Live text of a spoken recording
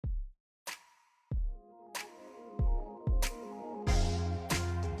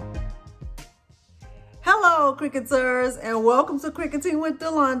Hello, Cricuters, and welcome to Cricketing with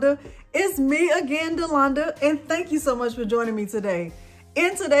Delonda. It's me again, Delonda, and thank you so much for joining me today.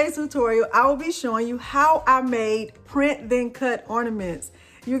 In today's tutorial, I will be showing you how I made print then cut ornaments.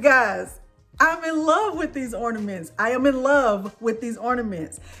 You guys, I'm in love with these ornaments. I am in love with these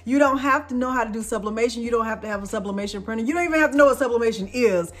ornaments. You don't have to know how to do sublimation. You don't have to have a sublimation printer. You don't even have to know what sublimation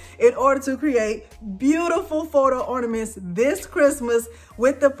is in order to create beautiful photo ornaments this Christmas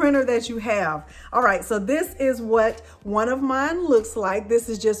with the printer that you have. All right, so this is what one of mine looks like. This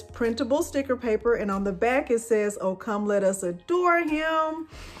is just printable sticker paper, and on the back it says, "Oh, come let us adore him."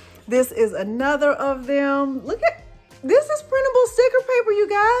 This is another of them. Look at, this is printable sticker paper, you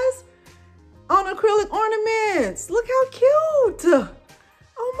guys, on acrylic ornaments. Look how cute.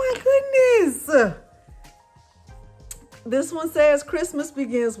 Oh my goodness. This one says Christmas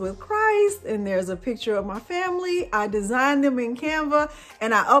begins with Christ, and there's a picture of my family. I designed them in Canva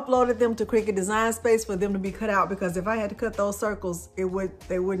and I uploaded them to Cricut Design Space for them to be cut out, because if I had to cut those circles,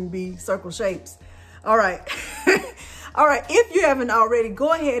 they wouldn't be circle shapes. All right. All right, if you haven't already,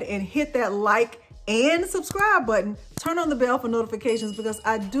 go ahead and hit that like and subscribe button. Turn on the bell for notifications, because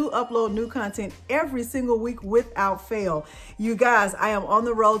I do upload new content every single week without fail. You guys, I am on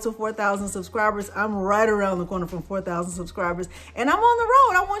the road to 4,000 subscribers. I'm right around the corner from 4,000 subscribers, and I'm on the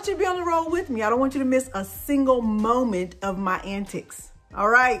road. I want you to be on the road with me. I don't want you to miss a single moment of my antics. All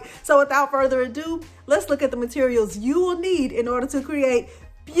right, so without further ado, let's look at the materials you will need in order to create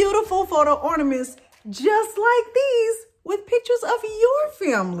beautiful photo ornaments just like these with pictures of your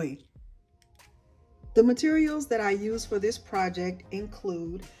family. The materials that I use for this project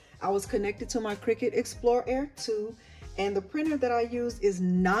include, I was connected to my Cricut Explore Air 2, and the printer that I use is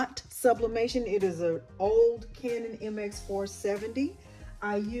not sublimation. It is an old Canon MX470.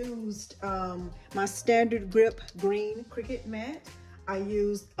 I used my standard grip green Cricut mat. I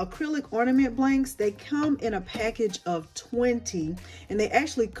used acrylic ornament blanks. They come in a package of 20, and they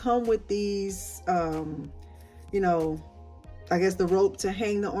actually come with these, I guess the rope to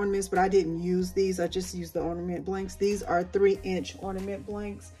hang the ornaments, but I didn't use these. I just used the ornament blanks. These are 3-inch ornament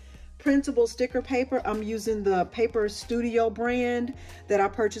blanks. Printable sticker paper. I'm using the Paper Studio brand that I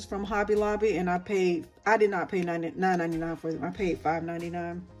purchased from Hobby Lobby, and I did not pay $9.99 for them. I paid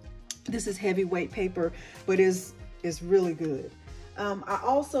 $5.99. This is heavyweight paper, but it's really good. I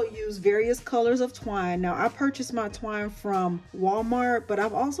also use various colors of twine. Now, I purchased my twine from Walmart, but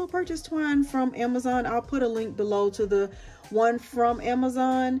I've also purchased twine from Amazon. I'll put a link below to the one from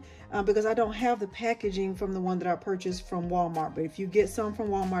Amazon because I don't have the packaging from the one that I purchased from Walmart. But if you get some from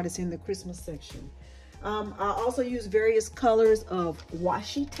Walmart, it's in the Christmas section. I also use various colors of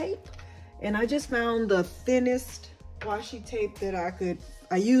washi tape, and I just found the thinnest washi tape that I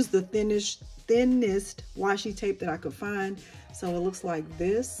used the thinnest washi tape that I could find. So it looks like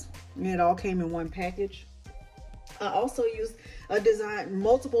this, and it all came in one package. I also used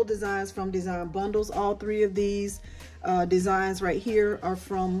multiple designs from Design Bundles. All 3 of these designs right here are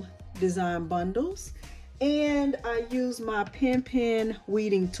from Design Bundles. And I use my pen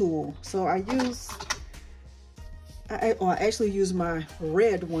weeding tool. So I actually use my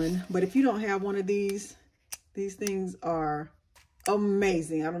red one, but if you don't have one of these things are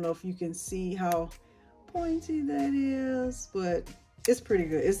amazing. I don't know if you can see how pointy that is, but it's pretty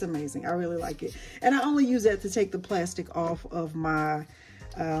good. It's amazing. I really like it. And I only use that to take the plastic off of my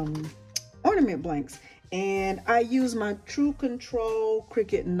ornament blanks. And I use my True Control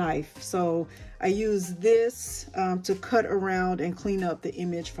Cricut knife. So I use this to cut around and clean up the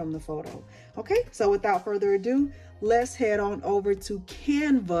image from the photo. Okay, so without further ado, let's head on over to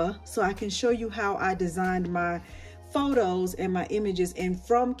Canva so I can show you how I designed my photos and my images. And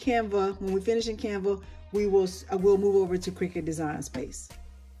from Canva, when we finish in Canva, we'll move over to Cricut Design Space.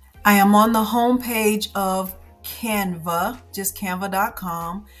 I am on the home page of Canva, just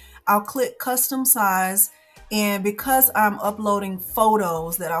canva.com. I'll click custom size, and because I'm uploading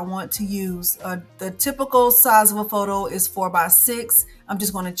photos that I want to use, the typical size of a photo is 4x6. I'm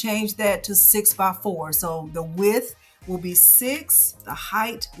just going to change that to 6x4. So the width will be 6, the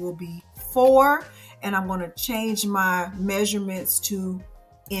height will be 4, and I'm going to change my measurements to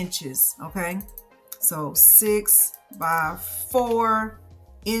inches. Okay, so 6x4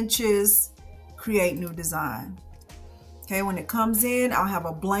 inches, create new design. Okay, when it comes in, I'll have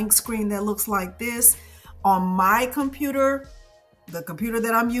a blank screen that looks like this. On my computer, the computer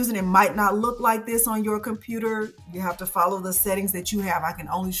that I'm using, it might not look like this on your computer. You have to follow the settings that you have. I can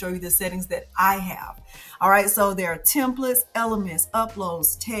only show you the settings that I have. All right, so there are templates, elements,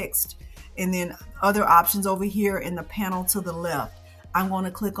 uploads, text, and then other options over here in the panel to the left. I'm going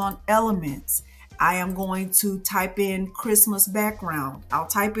to click on elements. I am going to type in Christmas background. I'll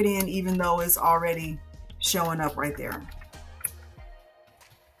type it in even though it's already showing up right there.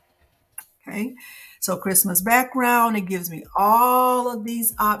 Okay, so Christmas background, it gives me all of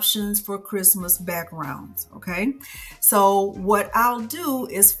these options for Christmas backgrounds. Okay, so what I'll do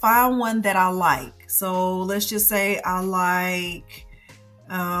is find one that I like. So let's just say I like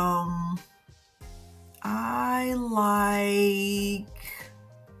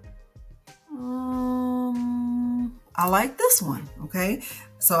I like this one. Okay,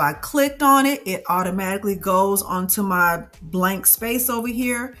 so I clicked on it. It automatically goes onto my blank space over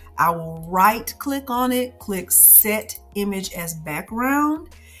here. I will right click on it, click set image as background.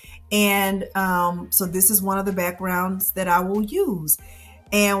 And so this is one of the backgrounds that I will use.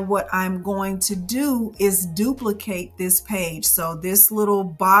 And what I'm going to do is duplicate this page. So this little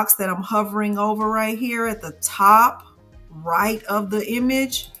box that I'm hovering over right here at the top right of the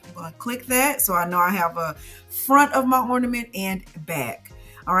image, I'm going to click that so I know I have a front of my ornament and back.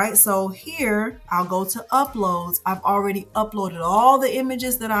 All right, so here I'll go to uploads. I've already uploaded all the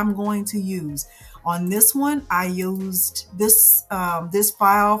images that I'm going to use. On this one, I used this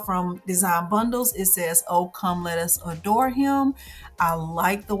file from Design Bundles. It says, "Oh, come let us adore him." I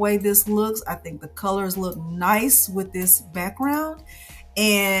like the way this looks. I think the colors look nice with this background,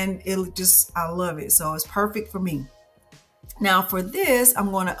 and I love it. So it's perfect for me. Now for this,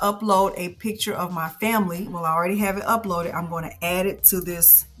 I'm going to upload a picture of my family. Well, I already have it uploaded. I'm going to add it to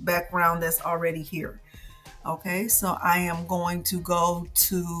this background that's already here. Okay, so I am going to go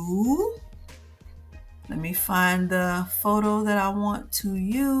to, let me find the photo that I want to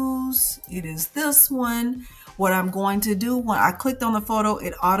use. It is this one. What I'm going to do, when I clicked on the photo,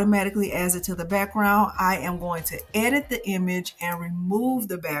 it automatically adds it to the background. I am going to edit the image and remove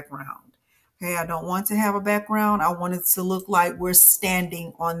the background. Okay, I don't want to have a background. I want it to look like we're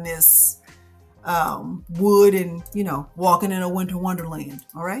standing on this wood and, you know, walking in a winter wonderland.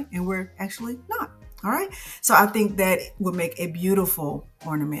 All right, and we're actually not. All right, so I think that would make a beautiful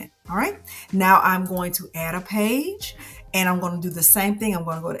ornament. All right, now I'm going to add a page, and I'm going to do the same thing. I'm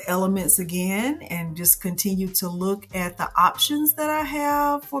going to go to Elements again and just continue to look at the options that I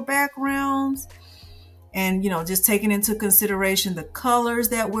have for backgrounds. And, you know, just taking into consideration the colors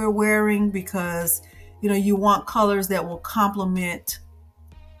that we're wearing, because, you know, you want colors that will complement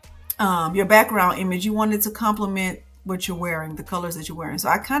your background image. You want it to complement what you're wearing, the colors that you're wearing. So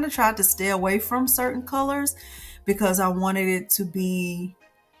I kind of tried to stay away from certain colors because I wanted it to be,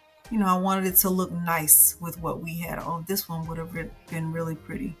 you know, I wanted it to look nice with what we had. Oh, this one would have been really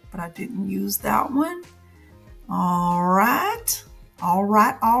pretty, but I didn't use that one. All right. All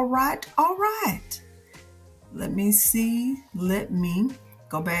right. All right. All right. Let me see. Let me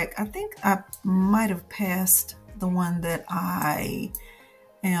go back. I think I might have passed the one that I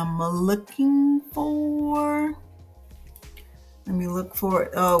am looking for. Let me look for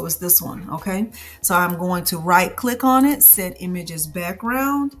it. Oh, it was this one. Okay. So I'm going to right click on it, set image as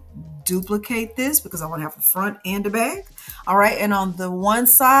background, duplicate this because I want to have a front and a back. All right. And on the one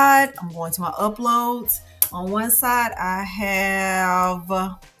side, I'm going to my uploads. On one side, I have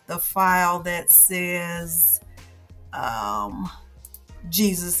the file that says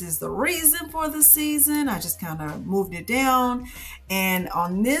Jesus is the reason for the season. I just kind of moved it down. And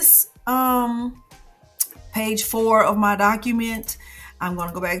on this page 4 of my document, I'm going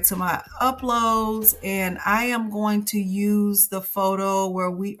to go back to my uploads, and I am going to use the photo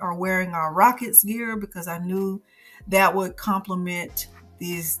where we are wearing our Rockets gear because I knew that would complement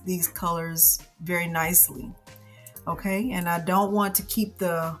these colors very nicely. Okay, and I don't want to keep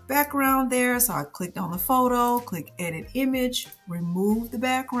the background there, so I clicked on the photo, click edit image, remove the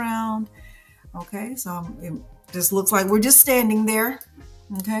background. Okay, so it just looks like we're just standing there.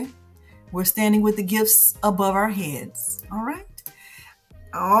 Okay, we're standing with the gifts above our heads. All right.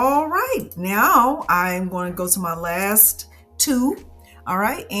 All right, now I'm going to go to my last 2. All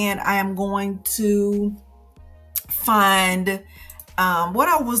right, and I am going to find what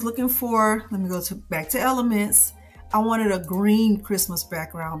I was looking for. Let me go back to Elements. I wanted a green Christmas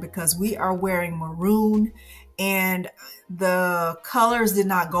background because we are wearing maroon and the colors did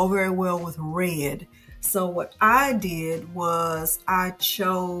not go very well with red. So what I did was I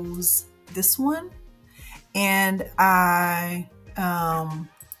chose this one and I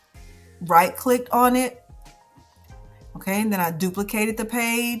right clicked on it. Okay, and then I duplicated the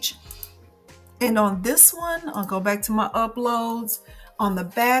page. And on this one, I'll go back to my uploads. On the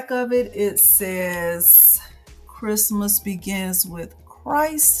back of it, it says Christmas begins with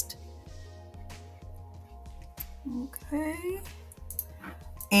Christ. Okay.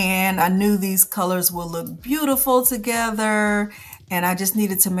 And I knew these colors will look beautiful together. And I just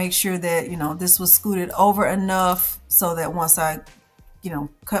needed to make sure that, you know, this was scooted over enough so that once I you know,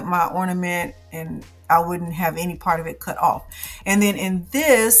 cut my ornament and I wouldn't have any part of it cut off. And then in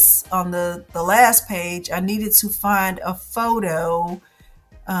this, on the last page, I needed to find a photo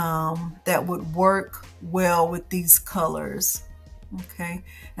that would work well with these colors. Okay,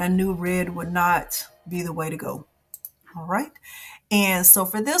 I knew red would not be the way to go. All right, and so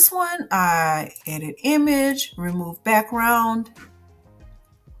for this one, I edit image, remove background.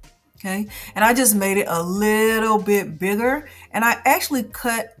 Okay, and I just made it a little bit bigger, and I actually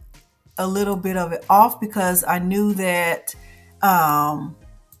cut a little bit of it off because I knew that,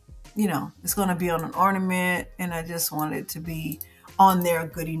 you know, it's going to be on an ornament, and I just wanted it to be on there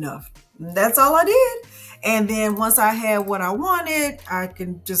good enough. That's all I did. And then once I had what I wanted, I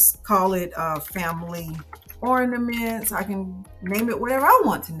can just call it family ornaments. I can name it whatever I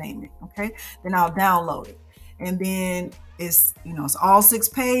want to name it. Okay, then I'll download it, and then it's, you know, it's all 6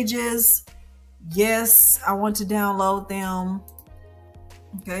 pages. Yes, I want to download them.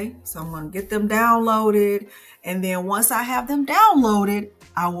 Okay, so I'm going to get them downloaded, and then once I have them downloaded,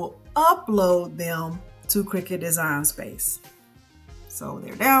 I will upload them to Cricut Design Space. So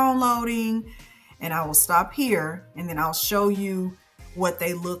they're downloading, and I will stop here, and then I'll show you what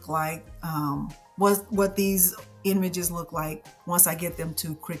they look like, what these images look like once I get them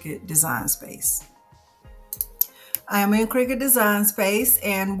to Cricut Design Space. I am in Cricut Design Space,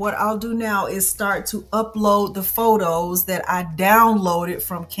 and what I'll do now is start to upload the photos that I downloaded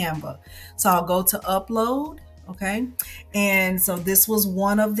from Canva. So I'll go to upload, okay? And so this was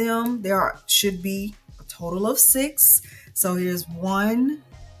one of them. There should be a total of 6. So here's 1,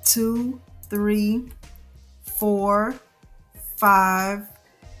 2, 3, 4, 5,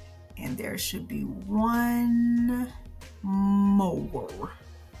 and there should be one more.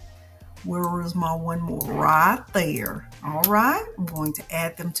 Where is my one more? Right there. All right, I'm going to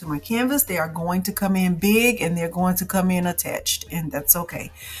add them to my canvas. They are going to come in big, and they're going to come in attached, and that's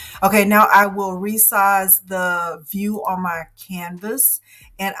okay. Okay, now I will resize the view on my canvas,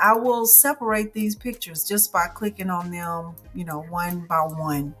 and I will separate these pictures just by clicking on them, you know, one by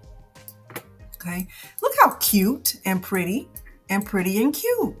one. Okay, look how cute and pretty and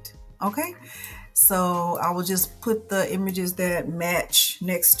cute. Okay, so I will just put the images that match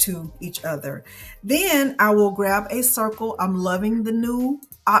next to each other. Then I will grab a circle. I'm loving the new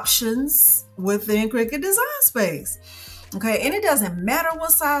options within Cricut Design Space. Okay, and it doesn't matter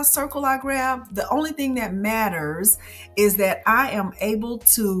what size circle I grab. The only thing that matters is that I am able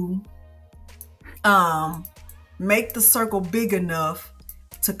to make the circle big enough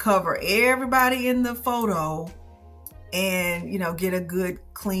to cover everybody in the photo and, you know, get a good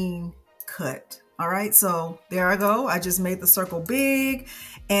clean cut. All right, so there I go. I just made the circle big,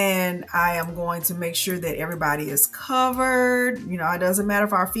 and I am going to make sure that everybody is covered. You know, it doesn't matter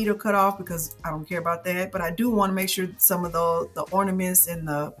if our feet are cut off because I don't care about that, but I do want to make sure some of the ornaments and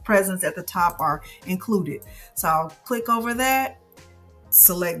the presents at the top are included. So I'll click over that,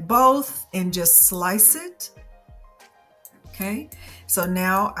 select both, and just slice it. Okay, so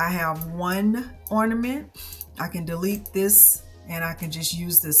now I have one ornament. I can delete this, and I can just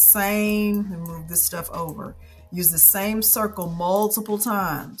use the same and move this stuff over. Use the same circle multiple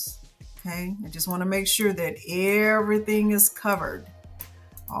times. Okay, I just want to make sure that everything is covered.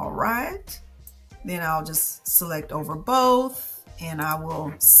 All right, then I'll just select over both, and I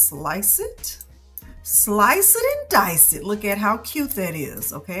will slice it. Slice it and dice it. Look at how cute that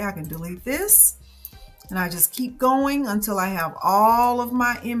is. Okay, I can delete this, and I just keep going until I have all of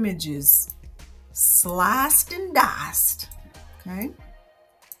my images sliced and diced. Okay,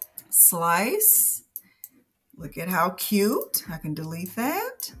 slice. Look at how cute. I can delete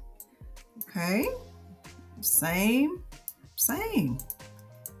that. Okay, same.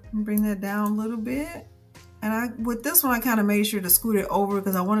 Bring that down a little bit. And with this one, I kind of made sure to scoot it over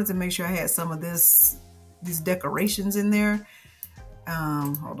because I wanted to make sure I had some of these decorations in there.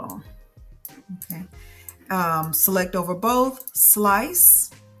 Hold on. Okay. Select over both,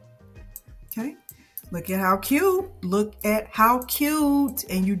 slice. Okay. Look at how cute. Look at how cute.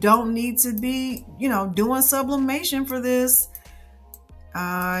 And you don't need to be, you know, doing sublimation for this.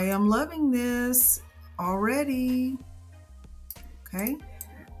 I am loving this already. Okay.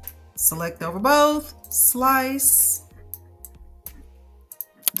 Select over both, slice,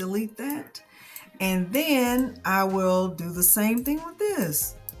 delete that. And then I will do the same thing with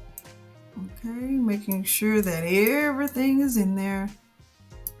this. Okay, making sure that everything is in there.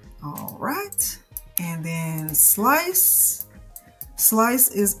 All right. And then slice. Slice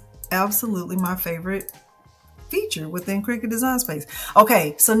is absolutely my favorite feature within Cricut Design Space.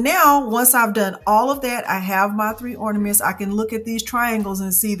 Okay, so now once I've done all of that, I have my 3 ornaments. I can look at these triangles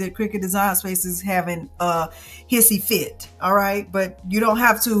and see that Cricut Design Space is having a hissy fit. All right, but you don't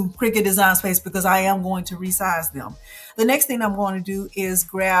have to Cricut Design Space because I am going to resize them. The next thing I'm going to do is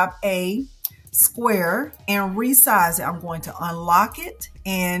grab a square and resize it. I'm going to unlock it,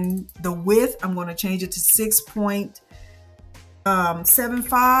 and the width, I'm going to change it to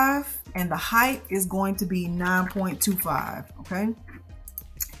 6.75, and the height is going to be 9.25. Okay,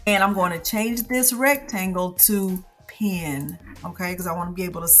 and I'm going to change this rectangle to pin, okay, because I want to be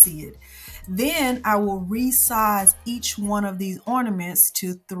able to see it. Then I will resize each one of these ornaments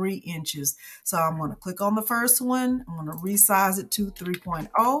to 3 inches. So I'm going to click on the first one, I'm going to resize it to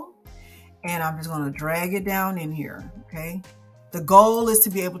 3.0, and I'm just going to drag it down in here. Okay, the goal is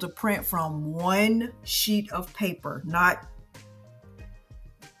to be able to print from 1 sheet of paper, not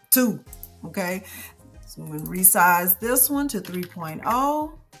 2. Okay, so I'm going to resize this one to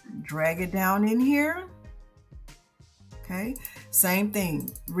 3.0, drag it down in here. Okay, same thing,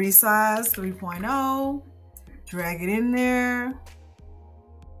 resize 3.0, drag it in there.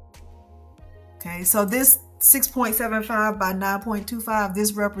 Okay, so this 6.75 by 9.25,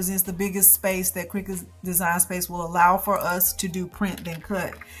 this represents the biggest space that Cricut Design Space will allow for us to do print then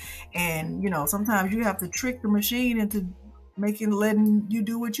cut. And you know, sometimes you have to trick the machine into letting you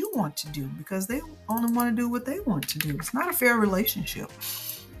do what you want to do, because they only want to do what they want to do. It's not a fair relationship.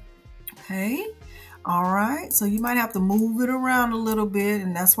 Okay, all right, so you might have to move it around a little bit,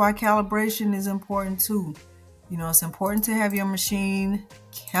 and that's why calibration is important too. You know, it's important to have your machine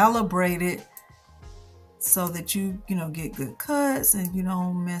calibrated so that you get good cuts and you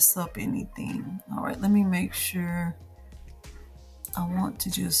don't mess up anything. All right, let me make sure. I want to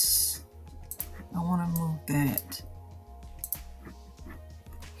move that.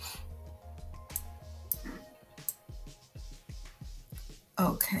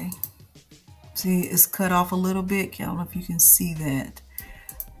 Okay, see, it's cut off a little bit. I don't know if you can see that,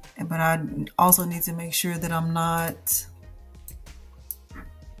 but I also need to make sure that I'm not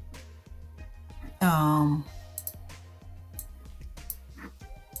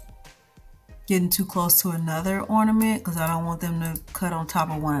getting too close to another ornament, because I don't want them to cut on top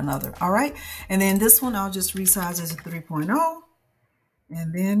of one another. All right, and then this one I'll just resize as a 3.0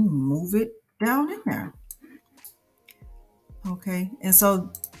 and then move it down in there. Okay, and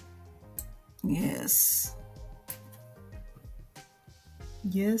so yes,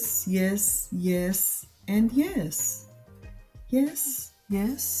 yes, yes, yes, and yes, yes,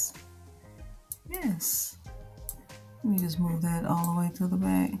 yes, yes. Let me just move that all the way to the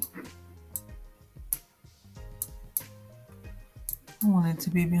back. I want it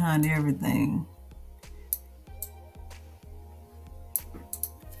to be behind everything.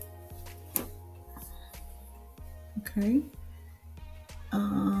 Okay.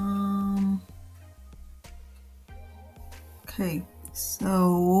 Okay,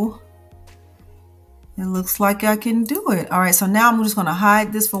 so it looks like I can do it. All right, so now I'm just going to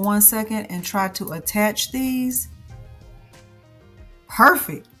hide this for 1 second and try to attach these.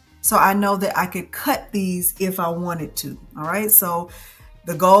 Perfect. So I know that I could cut these if I wanted to. All right, so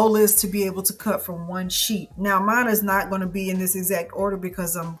the goal is to be able to cut from 1 sheet. Now mine is not going to be in this exact order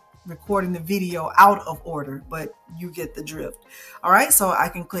because I'm recording the video out of order, but you get the drift. All right, so I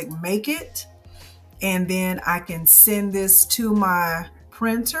can click make it, and then I can send this to my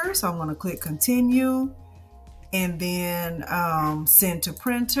printer. So I'm going to click continue and then send to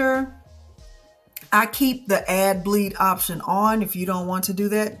printer. I keep the add bleed option on. If you don't want to do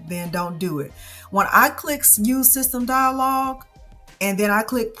that, then don't do it. When I click use system dialog and then I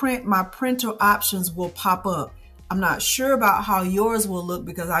click print, my printer options will pop up. I'm not sure about how yours will look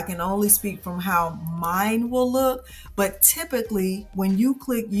because I can only speak from how mine will look. But typically when you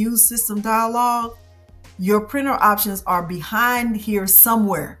click use system dialog, your printer options are behind here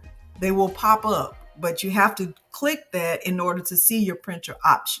somewhere. They will pop up, but you have to click that in order to see your printer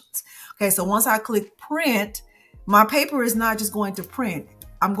options. Okay, so once I click print, my paper is not just going to print.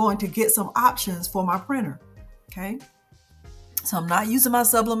 I'm going to get some options for my printer. Okay, so I'm not using my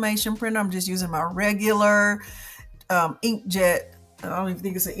sublimation printer. I'm just using my regular inkjet. I don't even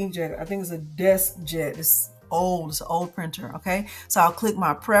think it's an inkjet. I think it's a desk jet. It's old. It's an old printer. Okay, so I'll click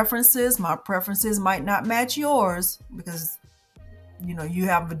my preferences. My preferences might not match yours because you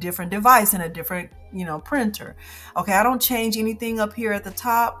have a different device and a different printer. Okay, I don't change anything up here at the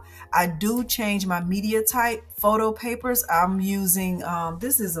top. I do change my media type. Photo papers, I'm using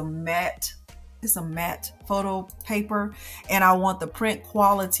this is a matte. It's a matte photo paper, and I want the print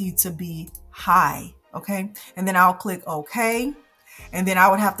quality to be high. Okay, and then I'll click OK. And then I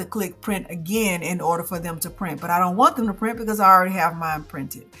would have to click print again in order for them to print. But I don't want them to print because I already have mine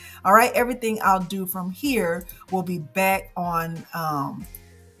printed. All right, everything I'll do from here will be back on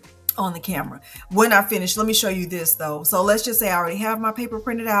the camera. When I finish, let me show you this though. So let's just say I already have my paper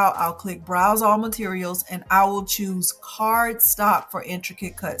printed out. I'll click browse all materials and I will choose cardstock for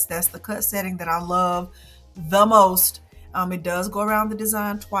intricate cuts. That's the cut setting that I love the most. It does go around the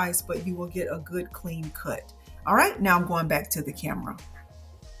design twice, but you will get a good clean cut. All right, now I'm going back to the camera.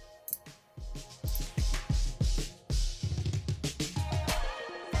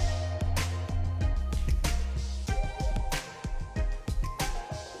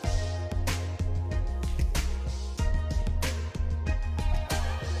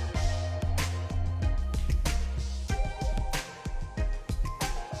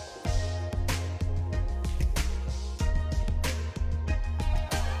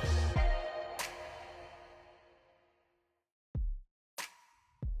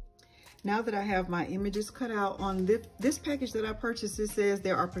 Now that I have my images cut out on this package that I purchased, it says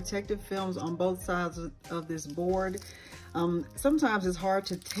there are protective films on both sides of this board. Sometimes it's hard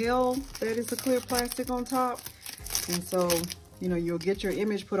to tell that it's a clear plastic on top. And so, you know, you'll get your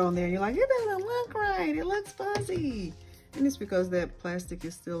image put on there and you're like, it doesn't look right, it looks fuzzy. And it's because that plastic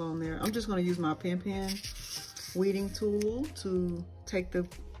is still on there. I'm just gonna use my pen weeding tool to take the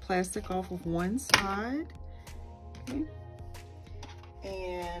plastic off of one side. Okay.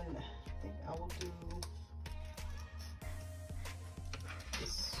 And I think I will do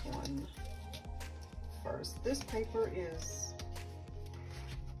this one first. This paper is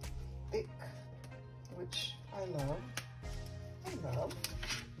thick, which I love.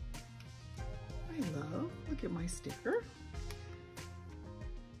 Look at my sticker.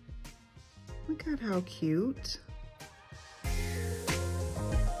 Look at how cute.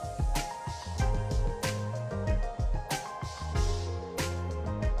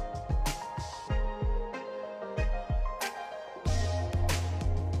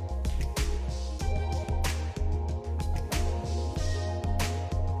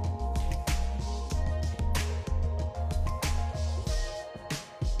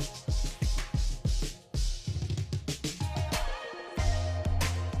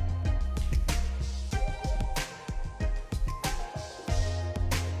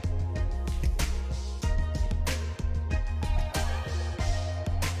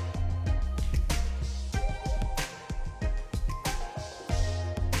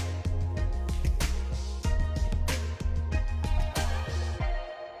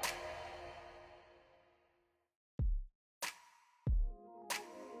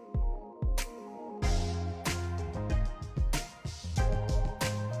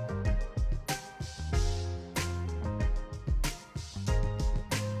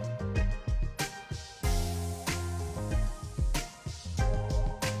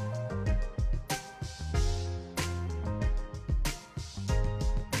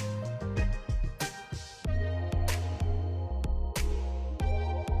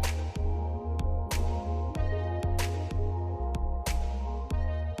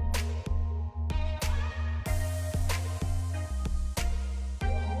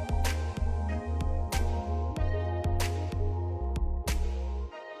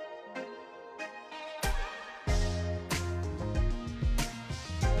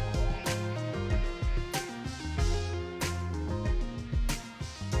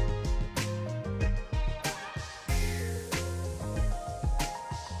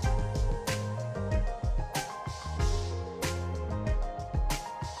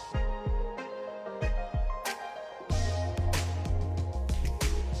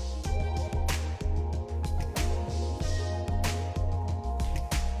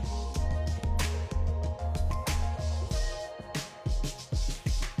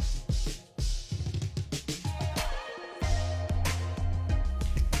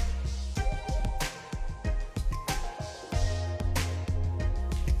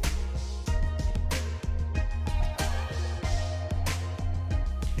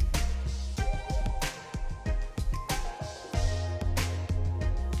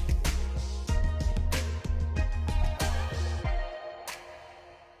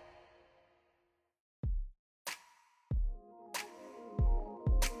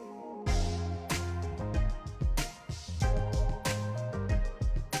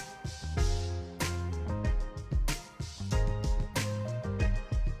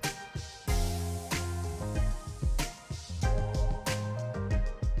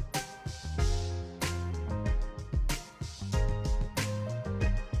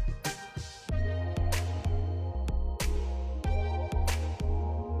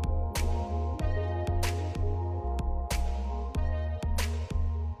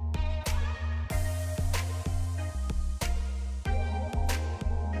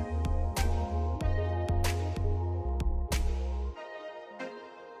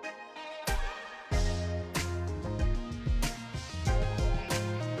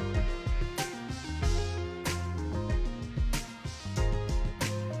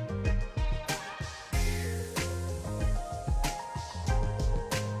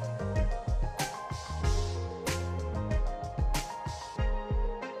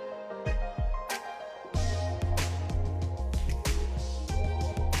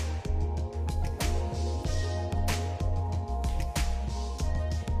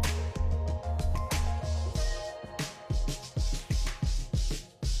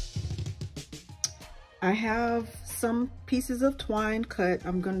 I have some pieces of twine cut.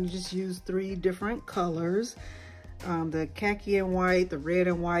 I'm going to just use 3 different colors. The khaki and white, the red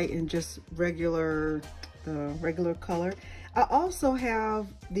and white, and just the regular color. I also have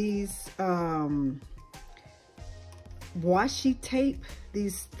these washi tape,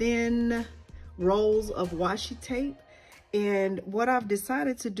 these thin rolls of washi tape. And what I've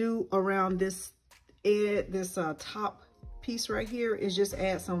decided to do around this top piece right here is just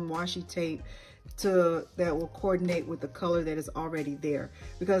add some washi tape that will coordinate with the color that is already there,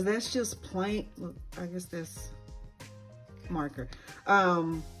 because that's just plain. Look, I guess that's marker.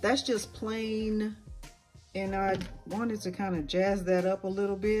 That's just plain, and I wanted to kind of jazz that up a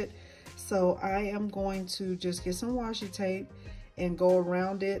little bit. So I am going to just get some washi tape and go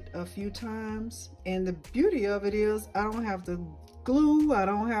around it a few times. And the beauty of it is I don't have to glue, I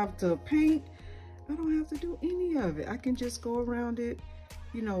don't have to paint, I don't have to do any of it. I can just go around it,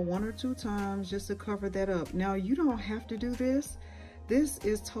 you know, 1 or 2 times just to cover that up. Now, you don't have to do this. This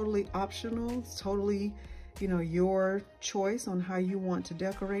is totally optional. It's totally, you know, your choice on how you want to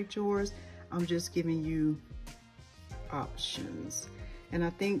decorate yours. I'm just giving you options. And I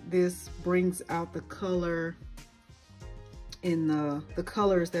think this brings out the color in the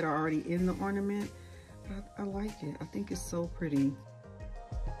colors that are already in the ornament. But I like it. I think it's so pretty.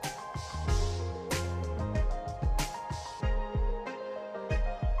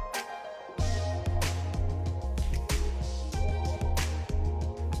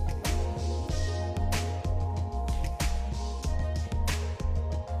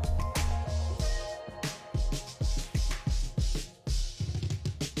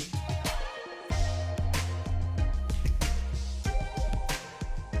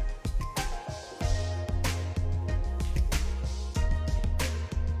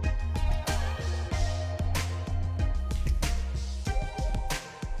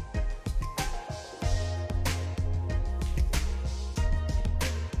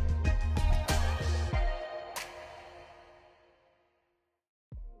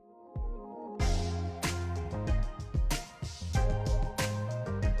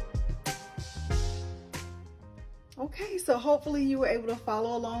 Okay, so hopefully you were able to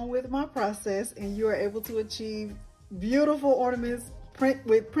follow along with my process and you are able to achieve beautiful ornaments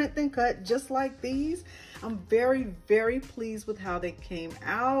with print and cut just like these. I'm very, very pleased with how they came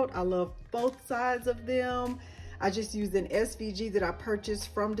out. I love both sides of them. I just used an SVG that I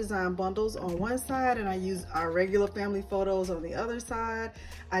purchased from Design Bundles on one side, and I used our regular family photos on the other side.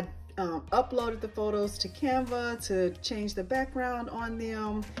 I uploaded the photos to Canva to change the background on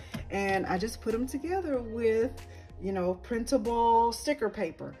them, and I just put them together with, you know, printable sticker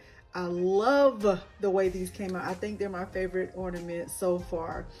paper. I love the way these came out. I think they're my favorite ornament so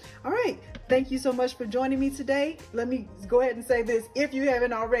far. All right, thank you so much for joining me today. Let me go ahead and say this. If you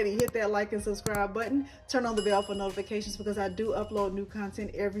haven't already, hit that like and subscribe button. Turn on the bell for notifications, because I do upload new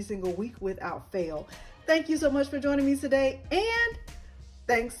content every single week without fail. Thank you so much for joining me today, and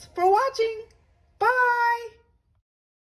thanks for watching. Bye.